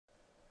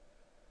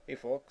Hey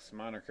folks,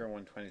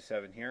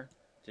 Moniker127 here.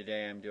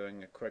 Today I'm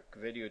doing a quick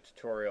video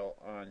tutorial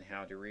on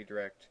how to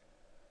redirect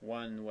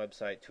one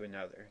website to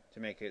another to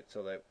make it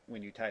so that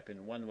when you type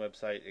in one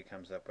website it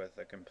comes up with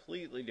a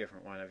completely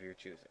different one of your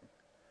choosing.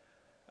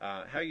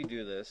 How you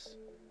do this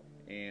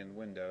in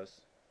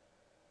Windows.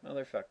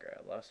 Motherfucker,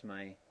 I lost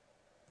my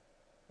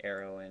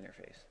arrow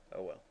interface.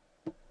 Oh well.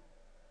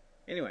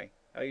 Anyway,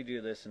 how you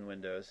do this in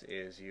Windows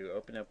is you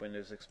open up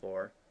Windows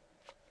Explorer,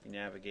 you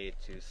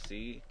navigate to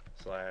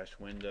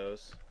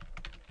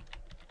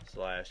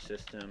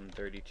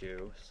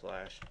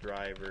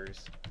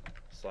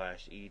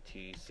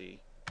C/System32/drivers/etc,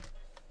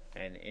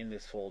 and in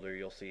this folder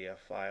you'll see a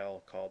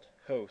file called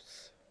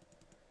hosts.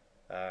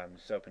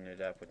 Just open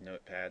it up with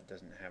Notepad.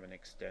 Doesn't have an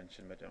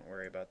extension, but don't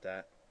worry about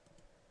that.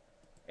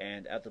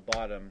 And at the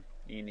bottom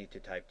you need to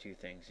type two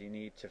things. You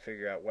need to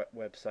figure out what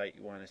website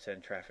you want to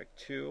send traffic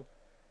to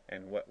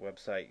and what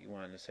website you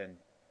want to send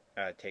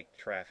take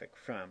traffic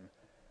from.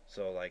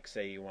 So like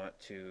say you want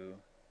to,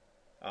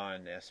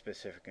 on a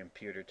specific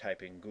computer,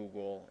 type in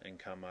Google and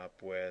come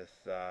up with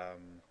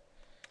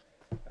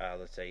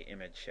let's say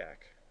Image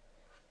Shack.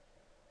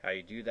 How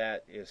you do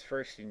that is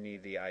first you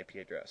need the IP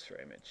address for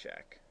Image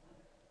Shack.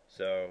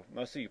 So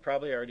most of you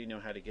probably already know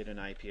how to get an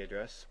IP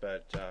address,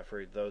 but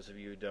for those of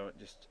you who don't,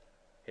 just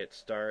hit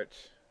start,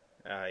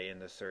 in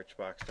the search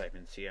box type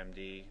in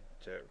CMD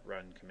to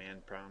run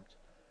command prompt,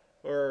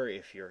 or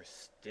if you're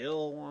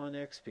still on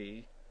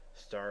XP,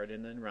 start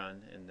and then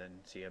run and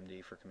then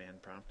CMD for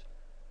command prompt.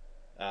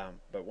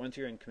 But once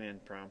you're in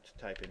command prompt,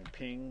 type in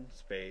ping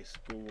space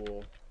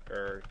Google,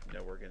 or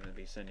no, we're going to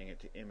be sending it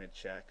to Image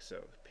Shack,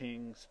 so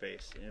ping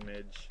space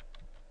image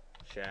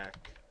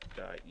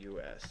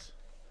shack.us.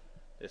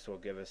 This will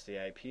give us the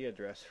IP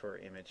address for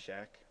Image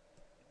Shack.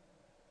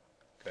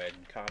 Go ahead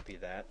and copy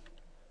that.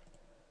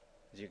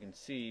 As you can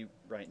see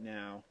right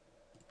now,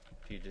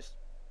 if you just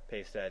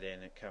paste that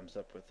in, it comes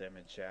up with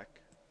Image Shack.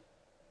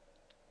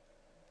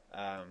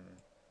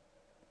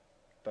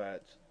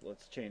 But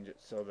let's change it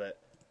so that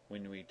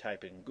when we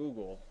type in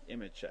Google,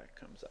 Image Shack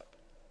comes up.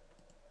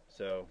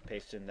 So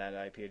paste in that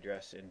IP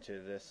address into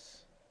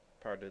this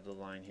part of the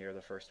line here,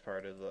 the first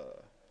part of the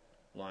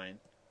line.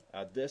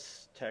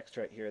 This text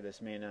right here,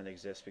 this may not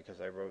exist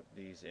because I wrote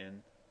these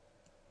in,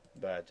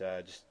 but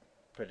just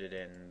put it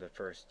in the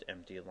first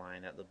empty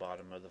line at the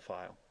bottom of the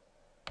file.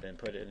 Then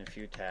put it in a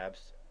few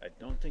tabs. I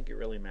don't think it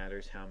really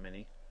matters how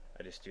many.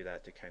 I just do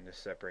that to kind of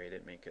separate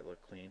it, make it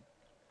look clean.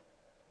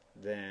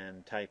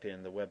 Then type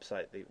in the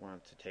website that you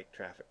want to take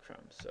traffic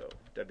from, so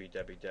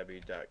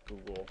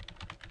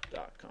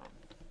www.google.com.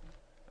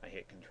 I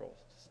hit Control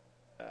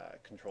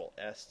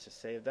S to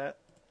save that.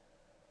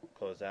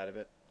 Close out of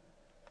it.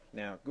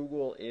 Now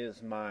Google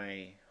is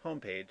my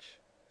homepage,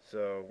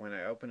 so when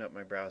I open up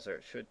my browser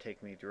it should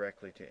take me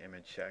directly to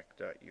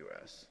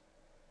imageshack.us.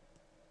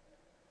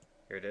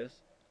 Here it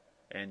is.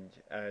 And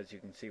as you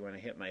can see, when I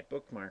hit my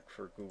bookmark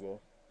for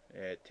Google,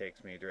 it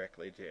takes me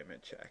directly to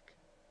Image Shack.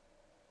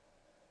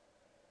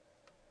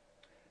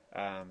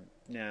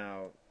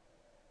 Now,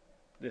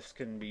 this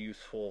can be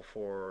useful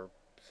for,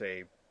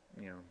 say,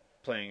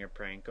 playing a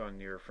prank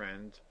on your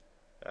friend.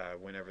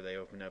 Whenever they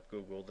open up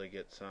Google, they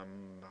get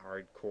some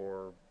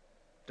hardcore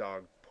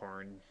dog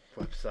porn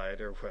website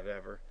or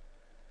whatever.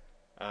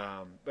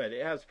 But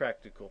it has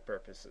practical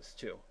purposes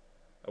too.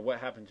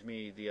 What happened to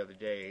me the other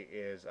day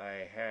is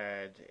I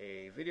had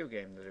a video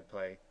game that I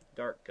play,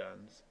 Dark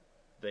Guns.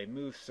 They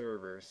moved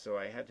servers, so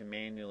I had to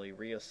manually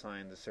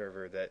reassign the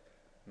server that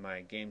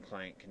my game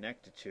client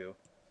connected to.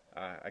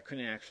 I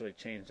couldn't actually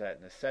change that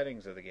in the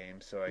settings of the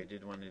game, so I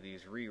did one of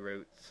these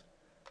reroutes.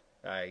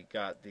 I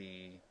got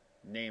the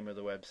name of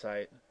the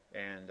website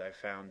and I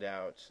found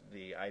out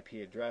the IP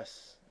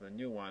address, the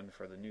new one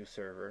for the new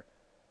server,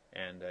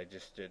 and I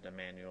just did a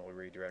manual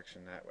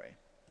redirection that way.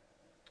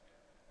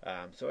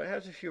 So it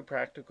has a few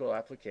practical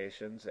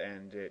applications,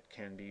 and it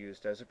can be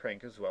used as a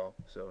prank as well,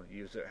 so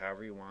use it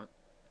however you want.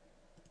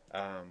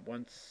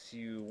 Once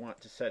you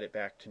want to set it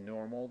back to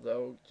normal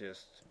though,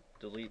 just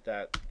delete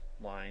that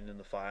line in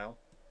the file,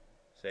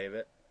 save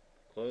it,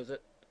 close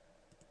it,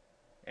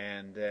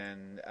 and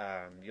then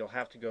you'll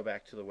have to go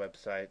back to the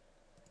website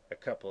a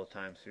couple of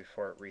times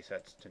before it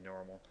resets to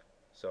normal.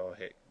 So I'll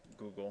hit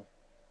Google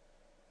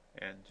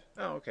and,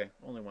 oh okay,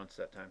 only once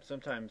that time.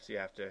 Sometimes you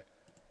have to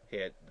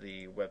hit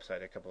the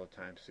website a couple of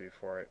times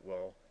before it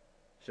will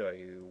show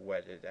you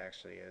what it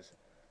actually is.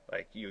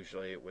 Like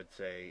usually it would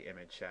say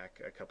Image Shack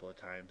a couple of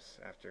times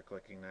after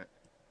clicking that.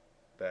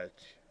 But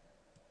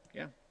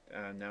yeah,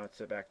 now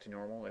it's back to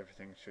normal.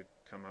 Everything should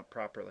come up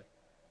properly.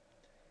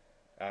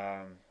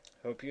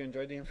 Hope you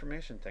enjoyed the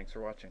information. Thanks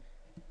for watching.